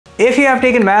If you have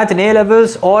taken math in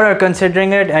A-levels or are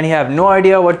considering it and you have no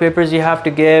idea what papers you have to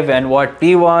give and what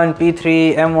P1,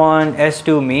 P3, M1,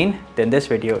 S2 mean, then this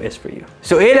video is for you.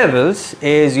 So A-levels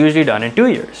is usually done in 2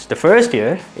 years. The first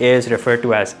year is referred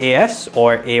to as AS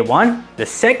or A1. The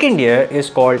second year is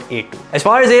called A2. As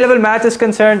far as A-level math is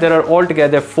concerned, there are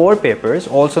altogether 4 papers,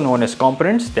 also known as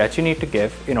components, that you need to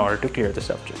give in order to clear the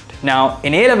subject. Now,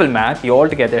 in A-level math, you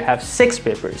altogether have 6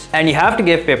 papers, and you have to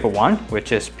give paper 1,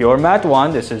 which is pure math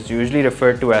 1. This is usually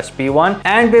referred to as P1,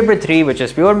 and paper 3, which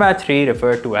is pure math 3,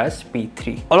 referred to as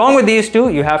P3. Along with these two,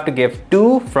 you have to give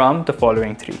 2 from the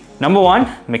following 3. Number 1,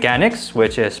 mechanics,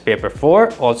 which is paper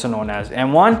 4, also known as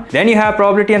M1. Then you have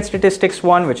probability and statistics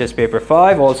 1, which is paper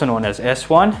 5, also known as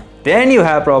S1. Then you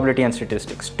have probability and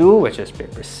statistics 2, which is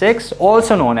paper 6,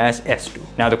 also known as S2.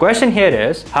 Now the question here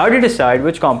is, how do you decide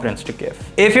which components to give?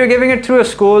 If you're giving it through a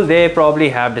school, they probably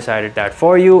have decided that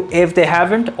for you. If they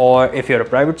haven't, or if you're a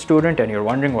private student and you're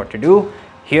wondering what to do,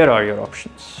 here are your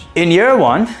options. In year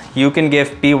 1, you can give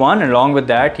P1, and along with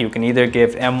that, you can either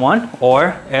give M1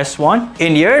 or S1.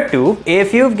 In year 2,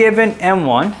 if you've given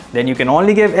M1, then you can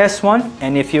only give S1.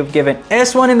 And if you've given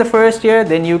S1 in the first year,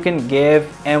 then you can give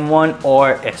M1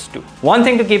 or S2. One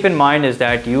thing to keep in mind is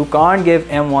that you can't give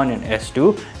M1 and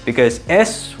S2 because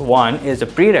S1 is a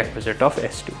prerequisite of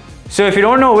S2. So if you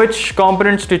don't know which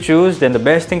components to choose, then the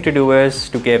best thing to do is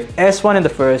to give S1 in the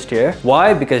first year.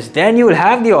 Why? Because then you will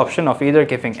have the option of either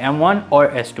giving M1 or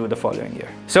S2 the following year.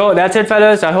 So that's it,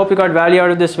 fellas. I hope you got value out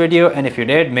of this video, and if you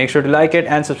did, make sure to like it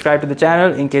and subscribe to the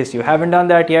channel in case you haven't done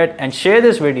that yet, and share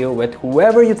this video with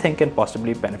whoever you think can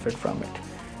possibly benefit from it.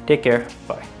 Take care.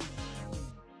 Bye.